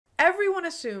Everyone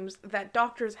assumes that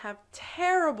doctors have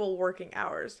terrible working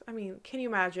hours. I mean, can you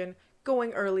imagine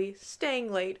going early,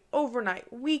 staying late,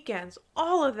 overnight, weekends,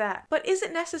 all of that? But is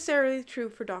it necessarily true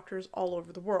for doctors all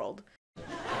over the world?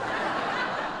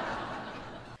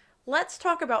 Let's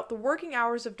talk about the working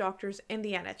hours of doctors in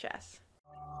the NHS.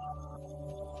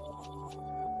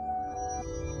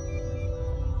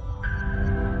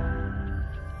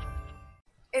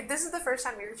 If this is the first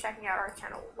time you're checking out our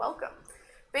channel, welcome.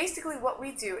 Basically what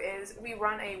we do is we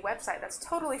run a website that's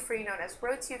totally free known as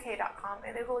rotauk.com,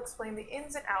 and it will explain the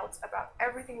ins and outs about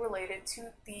everything related to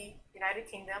the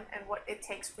United Kingdom and what it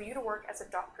takes for you to work as a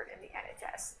doctor in the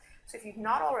NHS. So if you've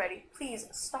not already, please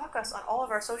stalk us on all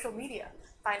of our social media.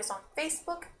 Find us on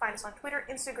Facebook, find us on Twitter,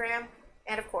 Instagram,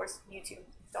 and of course, YouTube.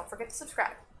 Don't forget to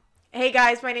subscribe. Hey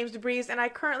guys, my name's Ibreez and I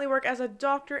currently work as a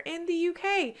doctor in the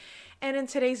UK. And in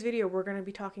today's video, we're going to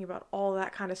be talking about all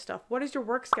that kind of stuff. What does your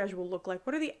work schedule look like?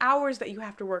 What are the hours that you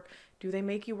have to work? Do they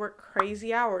make you work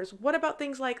crazy hours? What about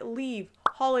things like leave,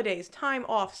 holidays, time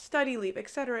off, study leave,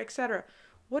 etc., etc.?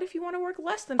 What if you want to work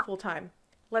less than full time?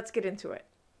 Let's get into it.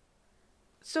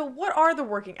 So what are the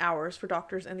working hours for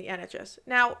doctors in the NHS?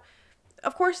 Now,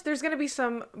 of course, there's going to be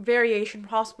some variation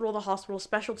hospital to hospital,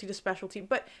 specialty to specialty,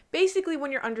 but basically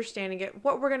when you're understanding it,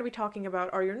 what we're going to be talking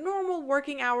about are your normal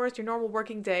working hours, your normal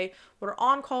working day, what are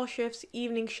on-call shifts,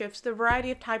 evening shifts, the variety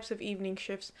of types of evening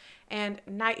shifts, and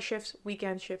night shifts,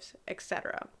 weekend shifts,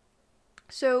 etc.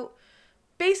 So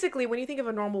basically, when you think of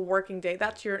a normal working day,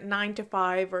 that's your 9 to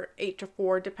 5 or 8 to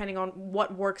 4, depending on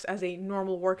what works as a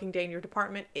normal working day in your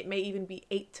department. It may even be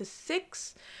 8 to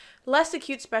 6. Less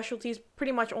acute specialties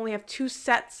pretty much only have 2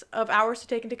 sets of hours to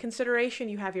take into consideration.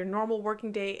 You have your normal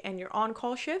working day and your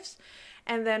on-call shifts.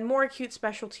 And then more acute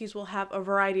specialties will have a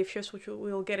variety of shifts, which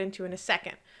we'll get into in a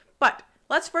second. But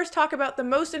let's first talk about the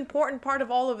most important part of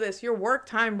all of this, your work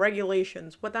time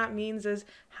regulations. What that means is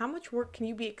how much work can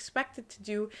you be expected to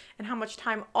do and how much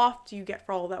time off do you get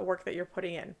for all that work that you're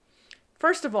putting in.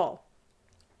 First of all,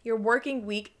 your working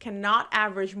week cannot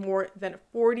average more than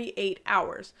 48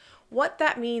 hours. What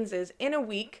that means is in a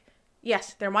week,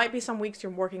 yes, there might be some weeks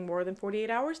you're working more than 48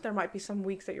 hours. There might be some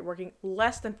weeks that you're working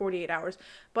less than 48 hours,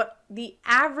 but the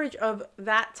average of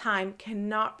that time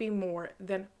cannot be more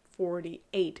than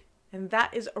 48. And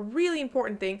that is a really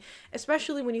important thing,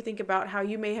 especially when you think about how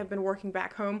you may have been working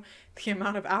back home, the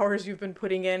amount of hours you've been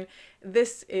putting in.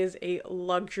 This is a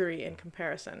luxury in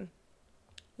comparison.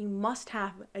 You must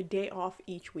have a day off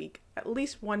each week, at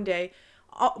least one day.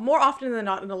 More often than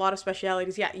not, in a lot of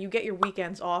specialities, yeah, you get your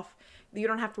weekends off. You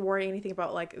don't have to worry anything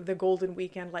about like the golden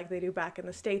weekend like they do back in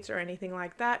the States or anything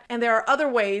like that. And there are other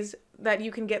ways that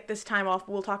you can get this time off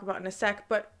we'll talk about in a sec,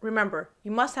 but remember,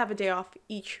 you must have a day off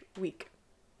each week.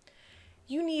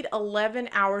 You need 11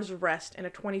 hours of rest in a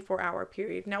 24-hour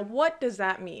period. Now, what does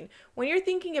that mean? When you're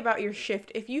thinking about your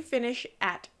shift, if you finish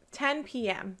at 10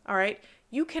 p.m., all right,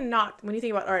 you cannot, when you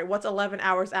think about, all right, what's 11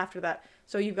 hours after that?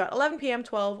 So you've got 11 p.m.,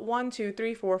 12, 1, 2,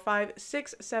 3, 4, 5,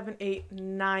 6, 7, 8,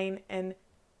 9, and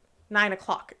 9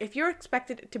 o'clock. If you're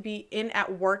expected to be in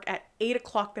at work at 8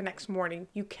 o'clock the next morning,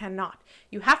 you cannot.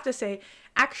 You have to say,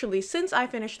 actually, since I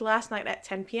finished last night at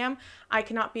 10 p.m., I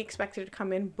cannot be expected to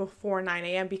come in before 9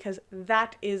 a.m. because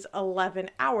that is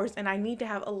 11 hours, and I need to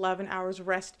have 11 hours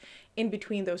rest in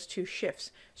between those 2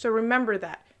 shifts. So remember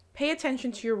that. Pay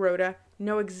attention to your rota.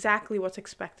 Know exactly what's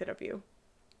expected of you.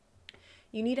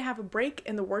 You need to have a break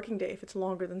in the working day if it's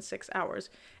longer than 6 hours.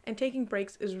 And taking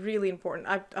breaks is really important.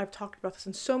 I've talked about this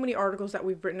in so many articles that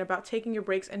we've written about taking your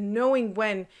breaks and knowing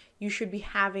when you should be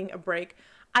having a break.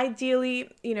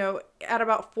 Ideally, you know, at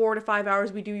about 4 to 5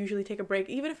 hours, we do usually take a break.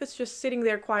 Even if it's just sitting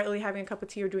there quietly having a cup of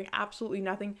tea or doing absolutely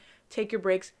nothing, take your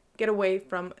breaks, get away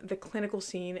from the clinical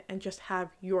scene and just have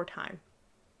your time.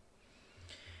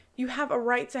 You have a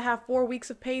right to have 4 weeks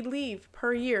of paid leave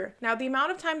per year. Now, the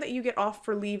amount of time that you get off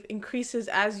for leave increases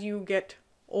as you get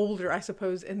older, I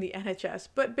suppose, in the NHS.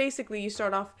 But basically, you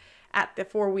start off at the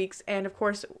 4 weeks. And of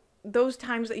course, those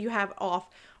times that you have off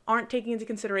aren't taking into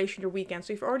consideration your weekend.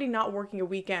 So if you're already not working a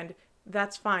weekend,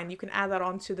 that's fine. You can add that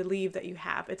on to the leave that you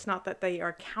have. It's not that they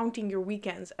are counting your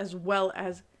weekends as well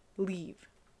as leave.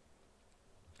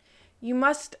 You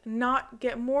must not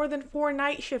get more than 4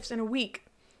 night shifts in a week.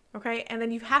 Okay, and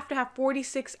then you have to have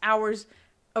 46 hours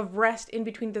of rest in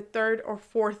between the 3rd or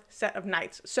 4th set of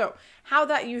nights. So how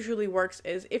that usually works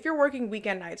is if you're working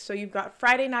weekend nights, so you've got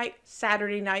Friday night,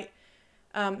 Saturday night,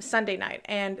 Sunday night,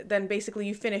 and then basically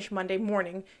you finish Monday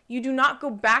morning, you do not go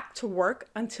back to work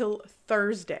until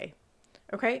Thursday.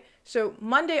 Okay, so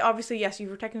Monday, obviously, yes, you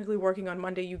were technically working on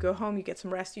Monday, you go home, you get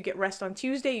some rest, you get rest on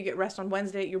Tuesday, you get rest on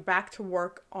Wednesday, you're back to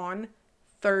work on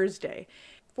Thursday.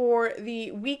 For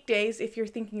the weekdays, if you're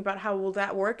thinking about how will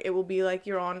that work, it will be like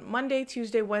you're on Monday,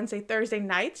 Tuesday, Wednesday, Thursday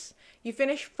nights. You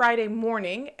finish Friday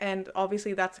morning, and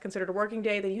obviously that's considered a working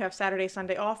day. Then you have Saturday,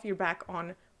 Sunday off. You're back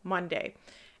on Monday.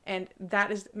 And that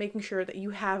is making sure that you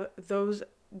have those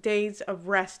days of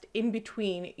rest in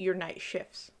between your night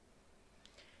shifts.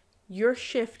 Your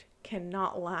shift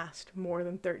cannot last more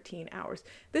than 13 hours.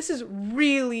 This is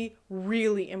really,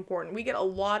 really important. We get a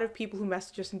lot of people who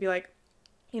message us and be like,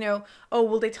 oh,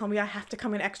 will they tell me I have to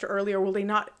come in extra early, or will they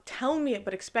not tell me it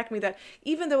but expect me that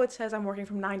even though it says I'm working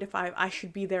from 9 to 5, I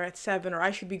should be there at 7, or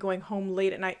I should be going home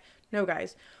late at night? No,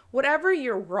 guys. Whatever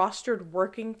your rostered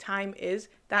working time is,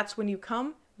 that's when you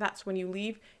come, that's when you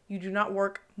leave. You do not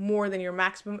work more than your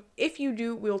maximum. If you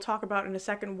do, we'll talk about in a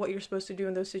second what you're supposed to do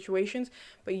in those situations,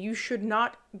 but you should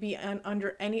not be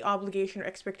under any obligation or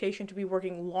expectation to be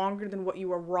working longer than what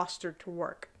you are rostered to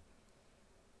work.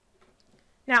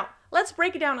 Now, let's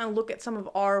break it down and look at some of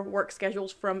our work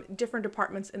schedules from different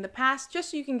departments in the past, just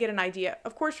so you can get an idea.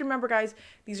 Of course, remember guys,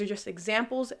 these are just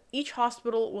examples. Each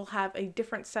hospital will have a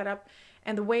different setup,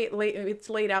 and the way it's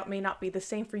laid out may not be the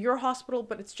same for your hospital,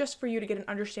 but it's just for you to get an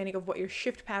understanding of what your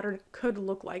shift pattern could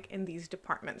look like in these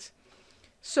departments.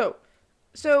 So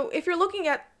if you're looking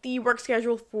at the work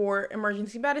schedule for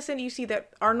emergency medicine, you see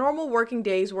that our normal working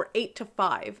days were 8 to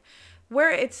 5. Where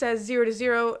it says 0 to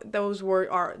 0, those were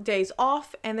our days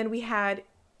off, and then we had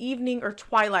evening or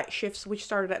twilight shifts, which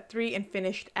started at 3 and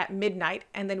finished at midnight,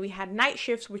 and then we had night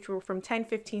shifts, which were from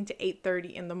 10:15 to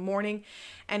 8:30 in the morning,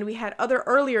 and we had other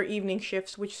earlier evening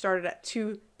shifts, which started at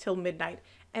 2 till midnight.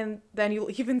 And then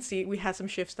you'll even see we had some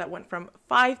shifts that went from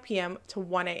 5 p.m. to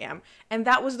 1 a.m. And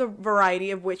that was the variety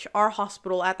of which our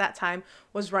hospital at that time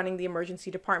was running the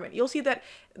emergency department. You'll see that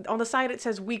on the side it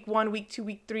says week 1, week 2,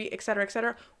 week 3, etc.,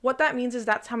 etc. What that means is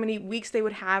that's how many weeks they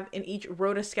would have in each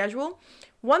rota schedule.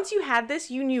 Once you had this,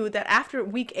 you knew that after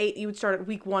week 8, you would start at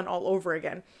week 1 all over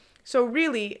again. So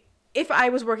really, if I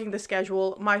was working the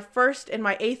schedule, my 1st and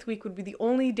my 8th week would be the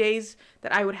only days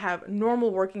that I would have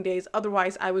normal working days.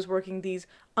 Otherwise, I was working these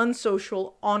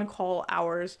unsocial on-call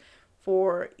hours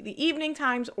for the evening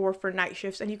times or for night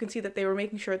shifts. And you can see that they were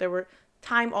making sure there were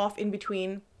time off in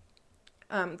between,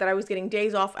 that I was getting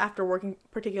days off after working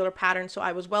particular patterns, so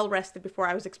I was well rested before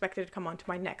I was expected to come on to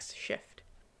my next shift.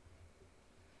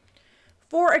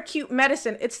 For acute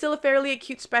medicine, it's still a fairly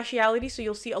acute specialty, so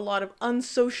you'll see a lot of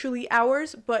unsocially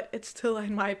hours, but it's still,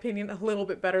 in my opinion, a little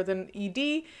bit better than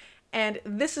ED. And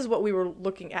this is what we were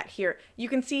looking at here. You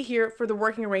can see here for the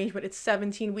working arrangement, it's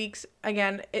 17 weeks.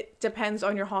 Again, it depends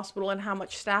on your hospital and how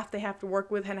much staff they have to work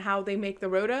with and how they make the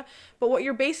rota. But what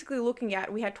you're basically looking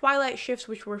at, we had twilight shifts,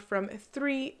 which were from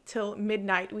 3 till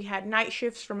midnight. We had night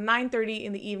shifts from 9:30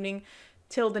 in the evening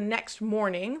till the next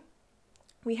morning.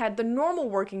 We had the normal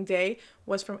working day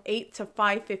was from 8 to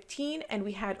 5:15, and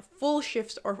we had full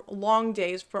shifts or long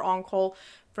days for on-call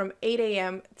from 8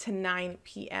 a.m. to 9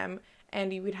 p.m.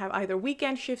 And you would have either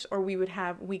weekend shifts or we would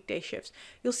have weekday shifts.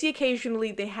 You'll see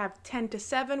occasionally they have 10 to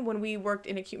 7. When we worked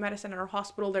in acute medicine at our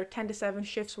hospital, their 10 to 7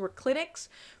 shifts were clinics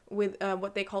with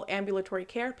what they call ambulatory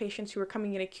care, patients who were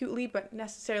coming in acutely but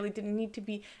necessarily didn't need to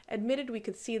be admitted. We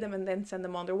could see them and then send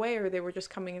them on their way, or they were just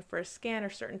coming in for a scan or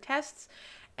certain tests.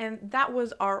 And that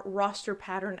was our roster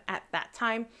pattern at that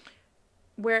time,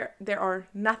 where there are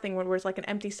nothing, where it's like an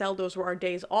empty cell. Those were our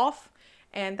days off.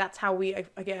 And that's how we,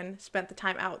 again, spent the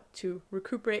time out to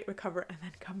recuperate, recover, and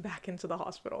then come back into the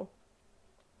hospital.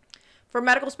 For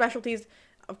medical specialties,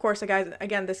 of course, guys,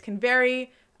 again, this can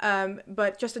vary,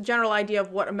 but just a general idea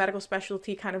of what a medical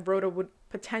specialty kind of rota would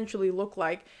potentially look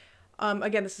like.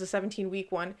 Again, this is a 17-week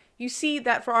one. You see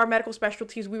that for our medical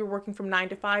specialties, we were working from 9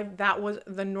 to 5. That was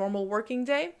the normal working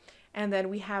day. And then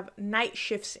we have night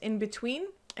shifts in between,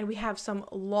 and we have some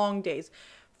long days.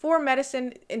 For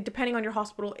medicine, and depending on your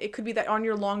hospital, it could be that on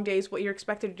your long days, what you're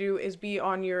expected to do is be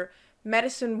on your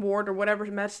medicine ward or whatever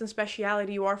medicine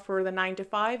specialty you are for the 9 to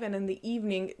 5, and in the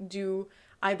evening do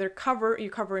either you're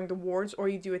covering the wards, or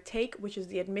you do a take, which is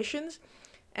the admissions.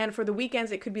 And for the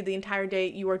weekends, it could be the entire day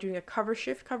you are doing a cover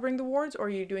shift covering the wards,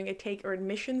 or you're doing a take or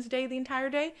admissions day the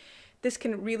entire day. This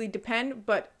can really depend,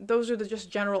 but those are the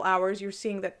just general hours. You're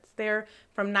seeing that there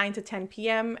from 9 to 10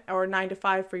 p.m. or 9 to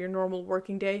 5 for your normal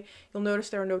working day. You'll notice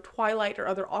there are no twilight or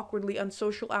other awkwardly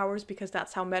unsocial hours, because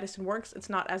that's how medicine works. It's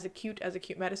not as acute as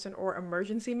acute medicine or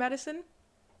emergency medicine.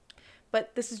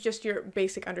 But this is just your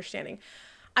basic understanding.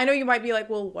 I know you might be like,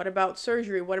 well, what about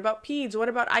surgery? What about peds? What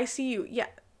about ICU? Yeah,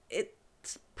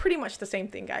 It's pretty much the same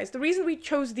thing, guys. The reason we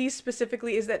chose these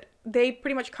specifically is that they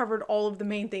pretty much covered all of the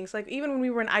main things. Like even when we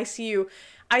were in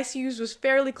ICUs was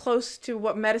fairly close to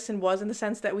what medicine was, in the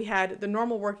sense that we had the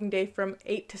normal working day from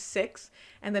 8 to 6,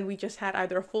 and then we just had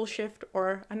either a full shift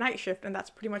or a night shift, and that's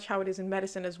pretty much how it is in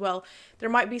medicine as well. There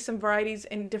might be some varieties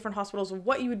in different hospitals of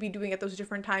what you would be doing at those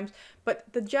different times,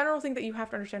 but the general thing that you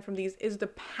have to understand from these is the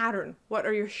pattern. What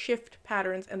are your shift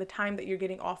patterns and the time that you're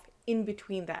getting off in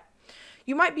between that?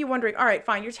 You might be wondering, all right,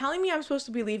 fine, you're telling me I'm supposed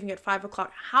to be leaving at 5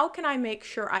 o'clock. How can I make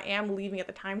sure I am leaving at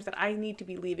the times that I need to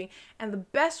be leaving? And the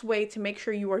best way to make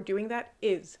sure you are doing that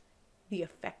is the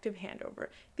effective handover,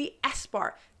 the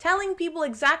SBAR, telling people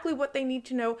exactly what they need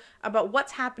to know about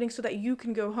what's happening so that you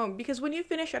can go home. Because when you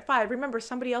finish at 5, remember,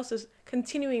 somebody else is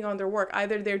continuing on their work.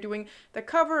 Either they're doing the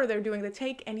cover or they're doing the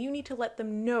take, and you need to let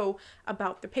them know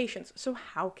about the patients. So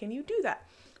how can you do that?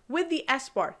 With the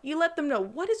SBAR, you let them know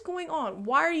what is going on.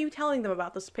 Why are you telling them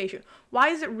about this patient? Why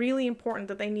is it really important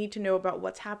that they need to know about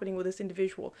what's happening with this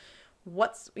individual?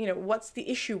 What's the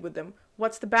issue with them?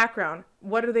 What's the background?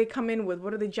 What do they come in with?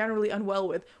 What are they generally unwell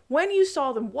with? When you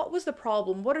saw them, what was the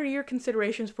problem? What are your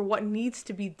considerations for what needs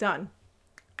to be done?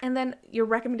 And then your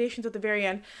recommendations at the very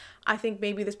end. I think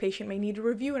maybe this patient may need a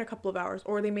review in a couple of hours,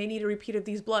 or they may need a repeat of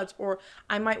these bloods, or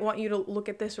I might want you to look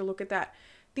at this or look at that.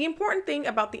 The important thing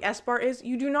about the SBAR is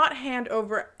you do not hand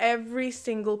over every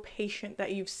single patient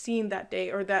that you've seen that day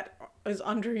or that is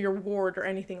under your ward or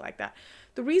anything like that.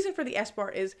 The reason for the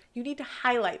SBAR is you need to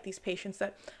highlight these patients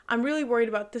that I'm really worried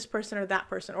about this person or that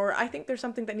person, or I think there's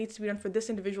something that needs to be done for this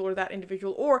individual or that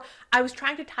individual, or I was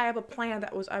trying to tie up a plan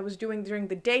that I was doing during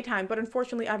the daytime, but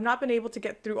unfortunately I've not been able to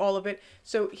get through all of it.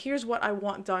 So here's what I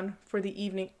want done for the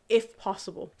evening, if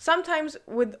possible. Sometimes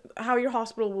with how your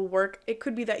hospital will work, it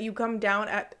could be that you come down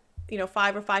at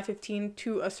 5 or 5:15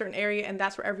 to a certain area, and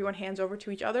that's where everyone hands over to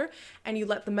each other, and you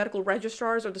let the medical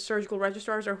registrars or the surgical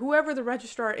registrars or whoever the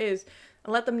registrar is,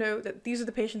 and let them know that these are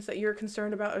the patients that you're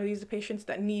concerned about, or these are the patients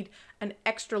that need an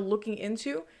extra looking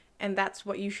into, and that's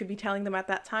what you should be telling them at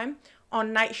that time.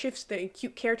 On night shifts, the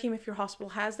acute care team, if your hospital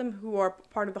has them, who are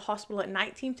part of the hospital at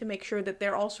night team to make sure that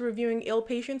they're also reviewing ill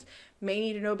patients, may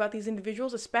need to know about these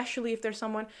individuals, especially if there's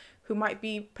someone who might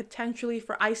be potentially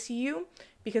for ICU,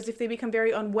 because if they become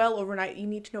very unwell overnight, you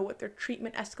need to know what their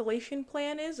treatment escalation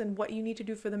plan is and what you need to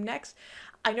do for them next.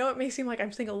 I know it may seem like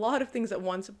I'm saying a lot of things at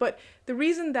once, but the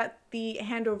reason that the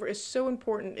handover is so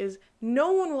important is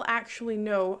no one will actually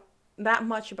know that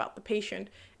much about the patient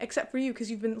except for you,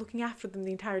 because you've been looking after them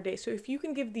the entire day. So if you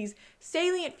can give these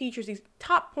salient features, these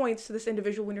top points to this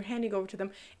individual when you're handing over to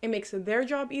them, it makes their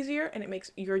job easier and it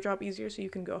makes your job easier, so you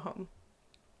can go home.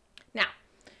 Now,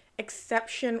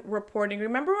 exception reporting.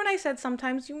 Remember when I said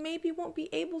sometimes you maybe won't be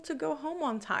able to go home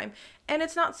on time, and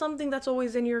it's not something that's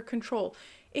always in your control.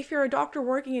 If you're a doctor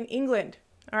working in England,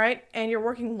 all right, and you're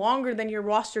working longer than your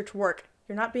roster to work,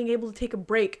 you're not being able to take a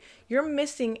break, you're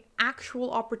missing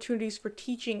actual opportunities for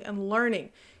teaching and learning.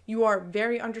 You are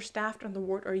very understaffed on the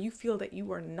ward, or you feel that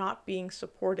you are not being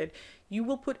supported, you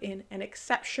will put in an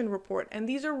exception report. And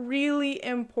these are really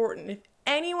important. If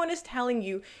anyone is telling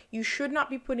you you should not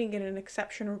be putting in an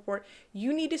exception report,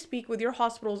 you need to speak with your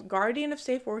hospital's guardian of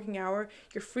safe working hour,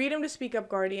 your freedom to speak up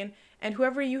guardian, and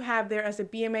whoever you have there as a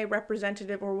BMA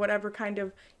representative or whatever kind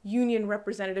of union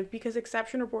representative, because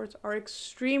exception reports are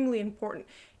extremely important.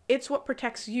 It's what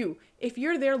protects you. If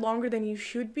you're there longer than you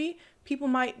should be, people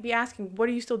might be asking, what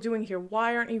are you still doing here?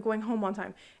 Why aren't you going home on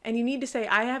time? And you need to say,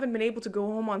 I haven't been able to go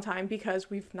home on time because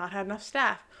we've not had enough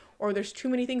staff, or there's too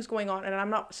many things going on and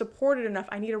I'm not supported enough.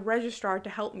 I need a registrar to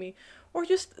help me. Or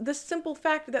just the simple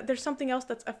fact that there's something else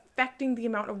that's affecting the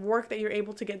amount of work that you're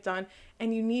able to get done,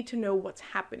 and you need to know what's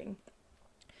happening.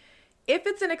 If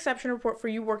it's an exception report for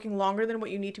you working longer than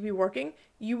what you need to be working,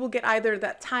 you will get either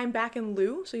that time back in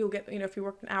lieu, so you'll get, if you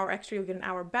worked an hour extra, you'll get an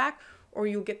hour back, or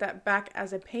you'll get that back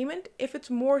as a payment. If it's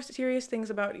more serious things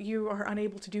about you are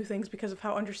unable to do things because of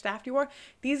how understaffed you are,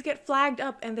 these get flagged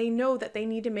up and they know that they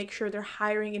need to make sure they're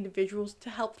hiring individuals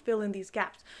to help fill in these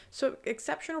gaps. So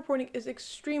exception reporting is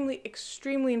extremely,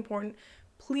 extremely important.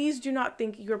 Please do not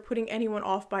think you're putting anyone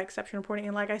off by exception reporting.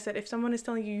 And like I said, if someone is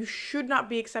telling you you should not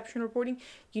be exception reporting,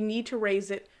 you need to raise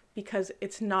it, because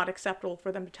it's not acceptable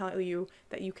for them to tell you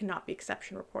that you cannot be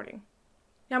exception reporting.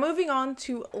 Now, moving on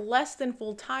to less than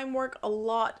full-time work, a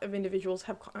lot of individuals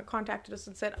have contacted us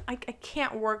and said, I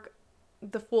can't work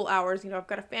the full hours. I've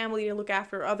got a family to look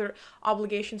after, other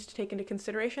obligations to take into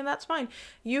consideration. That's fine.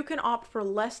 You can opt for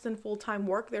less than full-time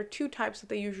work. There are two types that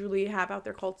they usually have out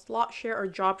there called slot share or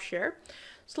job share.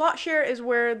 Slot share is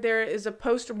where there is a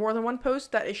post or more than one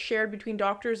post that is shared between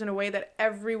doctors in a way that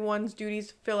everyone's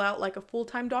duties fill out like a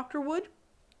full-time doctor would.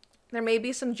 There may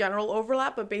be some general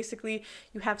overlap, but basically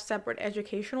you have separate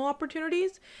educational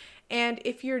opportunities. And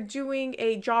if you're doing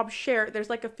a job share, there's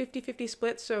like a 50-50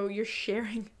 split, so you're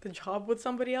sharing the job with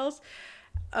somebody else.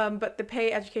 But the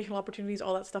pay, educational opportunities,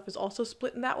 all that stuff is also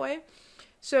split in that way.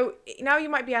 So now you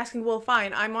might be asking, well,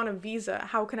 fine, I'm on a visa.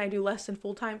 How can I do less than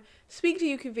full-time? Speak to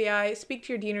UKVI, speak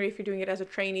to your deanery if you're doing it as a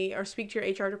trainee, or speak to your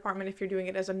HR department if you're doing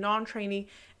it as a non-trainee,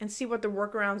 and see what the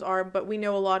workarounds are. But we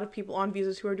know a lot of people on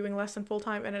visas who are doing less than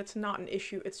full-time, and it's not an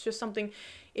issue. It's just something,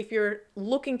 if you're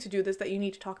looking to do this, that you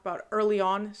need to talk about early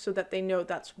on so that they know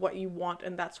that's what you want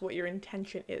and that's what your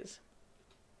intention is.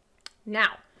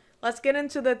 Now, let's get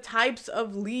into the types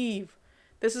of leave.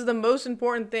 This is the most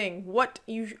important thing, what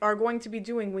you are going to be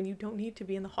doing when you don't need to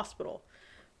be in the hospital.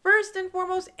 First and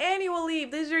foremost, annual leave.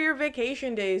 These are your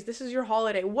vacation days. This is your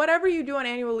holiday. Whatever you do on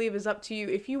annual leave is up to you.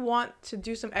 If you want to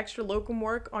do some extra locum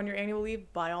work on your annual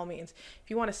leave, by all means. If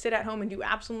you want to sit at home and do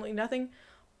absolutely nothing,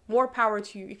 more power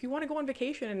to you. If you want to go on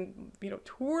vacation and,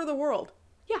 tour the world,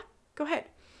 yeah, go ahead.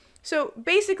 So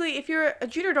basically, if you're a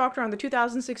junior doctor on the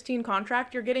 2016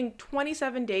 contract, you're getting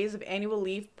 27 days of annual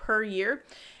leave per year.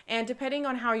 And depending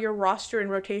on how your roster and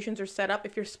rotations are set up,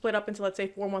 if you're split up into, let's say,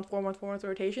 4-month, 4-month, 4-month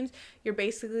rotations, you're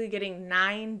basically getting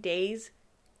 9 days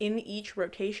in each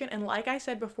rotation. And like I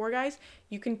said before, guys,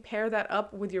 you can pair that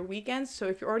up with your weekends. So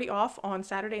if you're already off on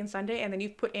Saturday and Sunday, and then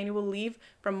you've put annual leave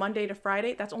from Monday to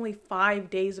Friday, that's only 5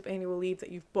 days of annual leave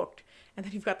that you've booked. And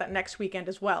then you've got that next weekend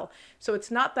as well. So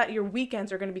it's not that your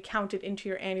weekends are going to be counted into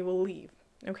your annual leave.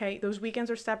 Okay, those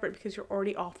weekends are separate because you're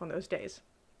already off on those days.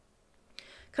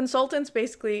 Consultants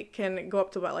basically can go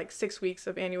up to about like 6 weeks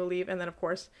of annual leave, and then of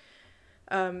course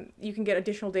you can get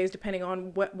additional days depending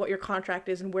on what your contract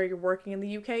is and where you're working in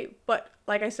the UK. But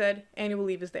like I said, annual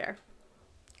leave is there.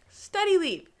 Study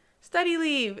leave. Study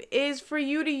leave is for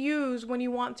you to use when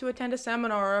you want to attend a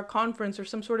seminar or a conference or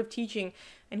some sort of teaching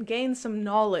and gain some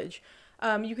knowledge.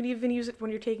 You can even use it when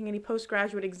you're taking any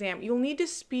postgraduate exam. You'll need to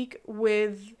speak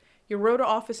with your Rota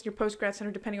office and your postgrad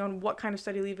center, depending on what kind of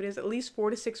study leave it is, at least 4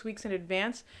 to 6 weeks in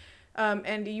advance.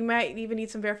 And you might even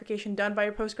need some verification done by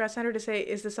your postgrad center to say,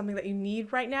 is this something that you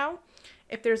need right now?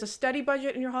 If there's a study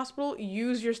budget in your hospital,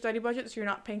 use your study budget so you're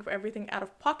not paying for everything out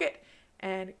of pocket,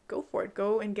 and go for it.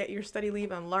 Go and get your study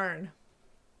leave and learn.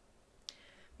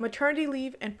 Maternity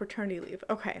leave and paternity leave.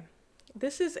 Okay,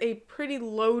 this is a pretty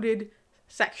loaded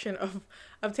section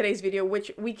of today's video,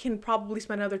 which we can probably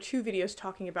spend another 2 videos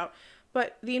talking about.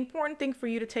 But the important thing for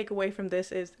you to take away from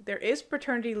this is there is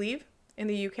paternity leave in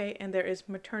the UK and there is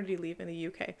maternity leave in the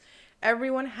UK.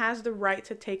 Everyone has the right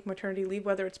to take maternity leave,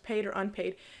 whether it's paid or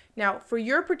unpaid. Now, for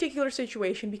your particular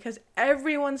situation, because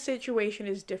everyone's situation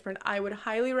is different, I would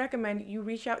highly recommend you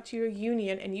reach out to your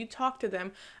union and you talk to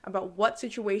them about what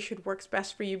situation works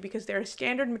best for you, because there is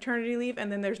standard maternity leave and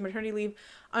then there's maternity leave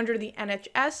under the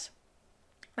NHS.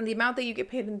 And the amount that you get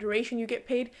paid and the duration you get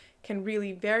paid can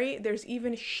really vary. There's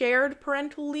even shared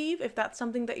parental leave if that's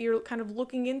something that you're kind of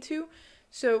looking into.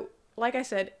 So, like I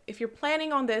said, if you're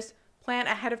planning on this, plan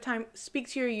ahead of time, speak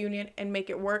to your union and make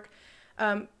it work.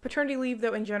 Paternity leave,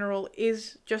 though, in general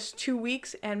is just 2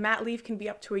 weeks, and mat leave can be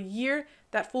up to a year.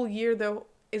 That full year, though,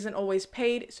 isn't always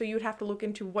paid, so you would have to look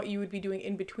into what you would be doing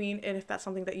in between and if that's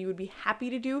something that you would be happy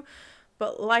to do.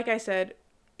 But like I said,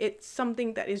 it's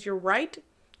something that is your right,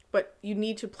 but you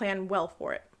need to plan well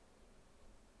for it.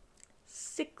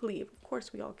 Sick leave. Of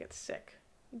course, we all get sick.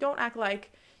 Don't act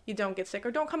like you don't get sick,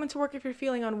 or don't come into work if you're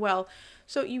feeling unwell.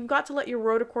 So you've got to let your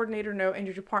Rota coordinator know in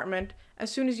your department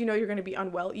as soon as you know you're going to be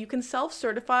unwell. You can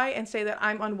self-certify and say that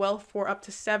I'm unwell for up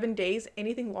to 7 days.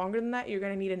 Anything longer than that, you're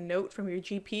going to need a note from your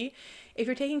GP. If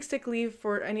you're taking sick leave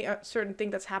for any certain thing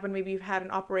that's happened, maybe you've had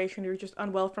an operation or you're just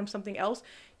unwell from something else,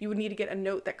 you would need to get a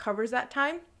note that covers that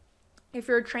time. If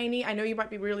you're a trainee, I know you might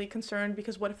be really concerned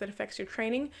because what if it affects your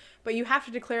training, but you have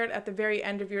to declare it at the very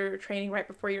end of your training right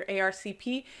before your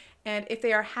ARCP. And if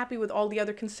they are happy with all the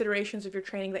other considerations of your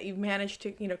training that you've managed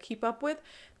to, keep up with,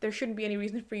 there shouldn't be any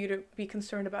reason for you to be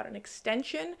concerned about an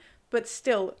extension. But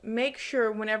still, make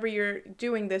sure whenever you're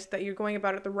doing this that you're going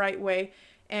about it the right way.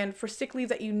 And for sick leave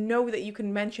that you know that you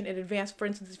can mention in advance, for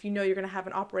instance, if you know you're going to have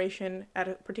an operation at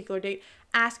a particular date,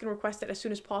 ask and request it as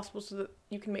soon as possible so that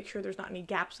you can make sure there's not any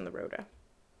gaps in the rota.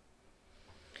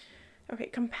 Okay,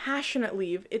 compassionate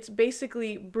leave. It's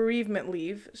basically bereavement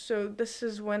leave. So this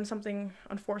is when something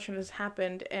unfortunate has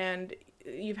happened and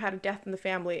you've had a death in the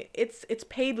family. It's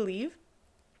paid leave.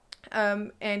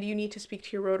 And you need to speak to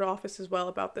your Rota office as well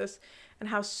about this and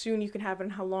how soon you can have it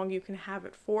and how long you can have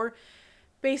it for.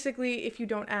 Basically, if you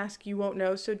don't ask, you won't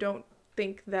know. So don't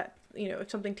think that,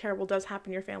 if something terrible does happen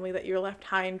in your family, that you're left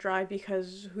high and dry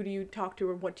because who do you talk to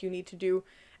or what do you need to do?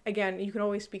 Again, you can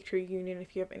always speak to your union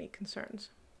if you have any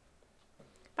concerns.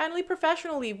 Finally,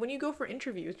 professional leave. When you go for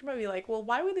interviews, you might be like, well,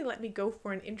 why would they let me go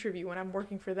for an interview when I'm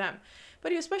working for them?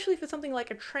 But especially if it's something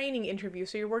like a training interview,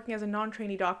 so you're working as a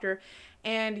non-trainee doctor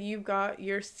and you've got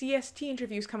your CST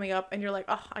interviews coming up and you're like,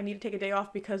 oh, I need to take a day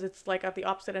off because it's like at the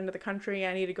opposite end of the country.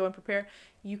 I need to go and prepare.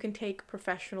 You can take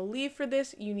professional leave for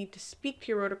this. You need to speak to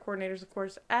your Rota coordinators, of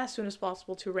course, as soon as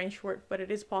possible to arrange for it, but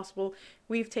it is possible.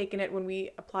 We've taken it when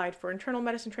we applied for internal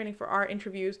medicine training for our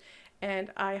interviews,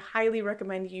 and I highly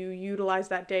recommend you utilize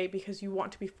that day because you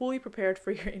want to be fully prepared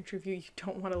for your interview. You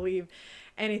don't want to leave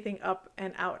anything up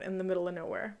and out in the middle of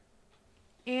nowhere.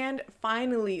 And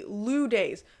finally, loo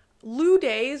days. Loo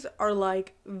days are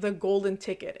like the golden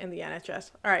ticket in the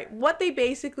NHS. All right, what they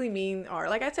basically mean are,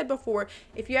 like I said before,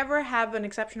 if you ever have an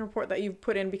exception report that you've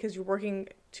put in because you're working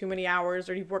too many hours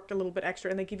or you've worked a little bit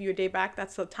extra and they give you a day back,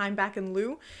 that's the time back in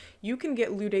lieu, you can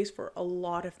get loo days for a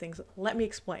lot of things. Let me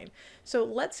explain. So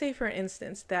let's say, for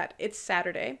instance, that it's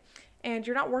Saturday and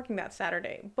you're not working that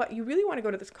Saturday, but you really want to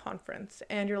go to this conference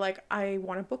and you're like, I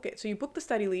want to book it. So you book the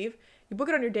study leave, you book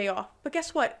it on your day off, but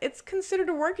guess what? It's considered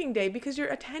a working day because you're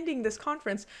attending this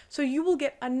conference. So you will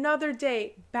get another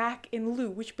day back in lieu,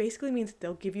 which basically means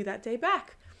they'll give you that day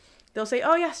back. They'll say,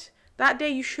 oh yes, that day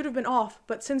you should have been off,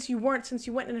 but since you went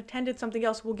and attended something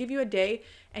else, we'll give you a day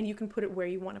and you can put it where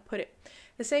you want to put it.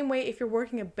 The same way, if you're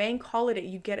working a bank holiday,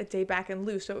 you get a day back in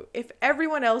lieu. So if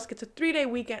everyone else gets a 3-day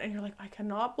weekend and you're like, I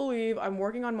cannot believe I'm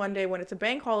working on Monday when it's a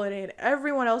bank holiday and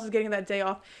everyone else is getting that day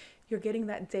off, you're getting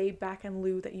that day back in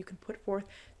lieu that you can put forth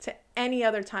to any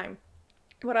other time.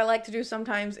 What I like to do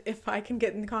sometimes, if I can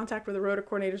get in contact with the Rota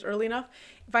coordinators early enough,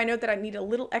 if I know that I need a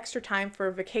little extra time for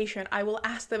a vacation, I will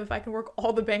ask them if I can work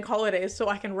all the bank holidays so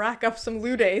I can rack up some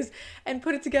loo days and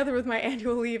put it together with my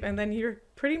annual leave, and then you're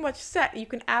pretty much set. You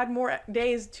can add more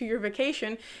days to your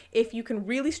vacation if you can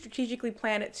really strategically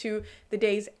plan it to the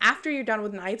days after you're done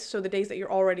with nights, so the days that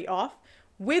you're already off,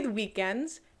 with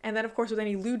weekends. And then, of course, with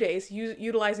any loo days,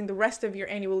 utilizing the rest of your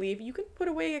annual leave, you can put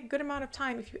away a good amount of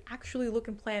time if you actually look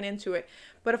and plan into it.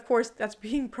 But, of course, that's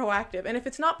being proactive. And if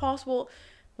it's not possible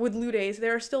with loo days,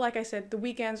 there are still, like I said, the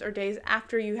weekends or days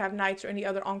after you have nights or any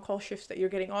other on-call shifts that you're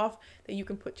getting off that you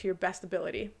can put to your best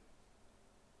ability.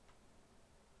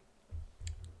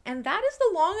 And that is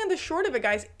the long and the short of it,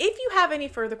 guys. If you have any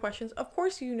further questions, of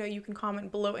course, you can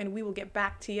comment below and we will get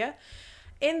back to you.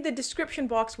 In the description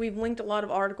box, we've linked a lot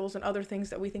of articles and other things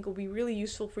that we think will be really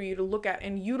useful for you to look at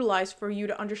and utilize for you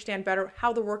to understand better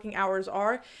how the working hours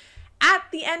are. At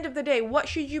the end of the day, what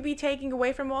should you be taking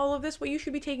away from all of this? What you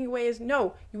should be taking away is,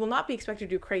 no, you will not be expected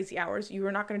to do crazy hours. You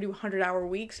are not going to do 100-hour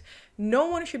weeks. No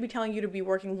one should be telling you to be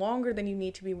working longer than you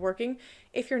need to be working.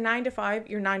 If you're 9 to 5,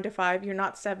 you're 9 to 5. You're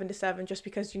not 7 to 7 just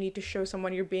because you need to show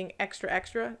someone you're being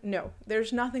extra. No,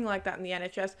 there's nothing like that in the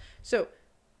NHS. So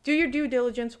do your due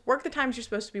diligence, work the times you're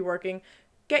supposed to be working,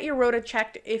 get your Rota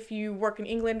checked if you work in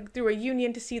England through a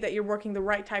union to see that you're working the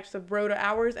right types of Rota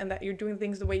hours and that you're doing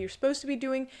things the way you're supposed to be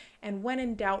doing. And when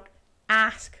in doubt,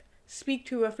 ask. Speak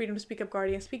to a Freedom to Speak Up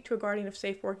guardian, speak to a guardian of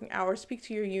safe working hours, speak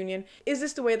to your union. Is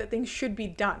this the way that things should be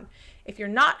done? If you're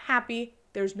not happy,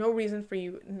 there's no reason for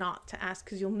you not to ask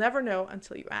because you'll never know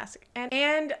until you ask.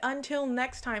 And until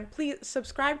next time, please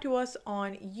subscribe to us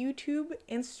on YouTube,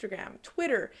 Instagram,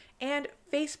 Twitter, and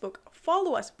Facebook.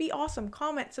 Follow us, be awesome,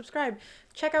 comment, subscribe,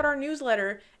 check out our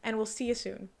newsletter, and we'll see you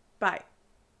soon. Bye.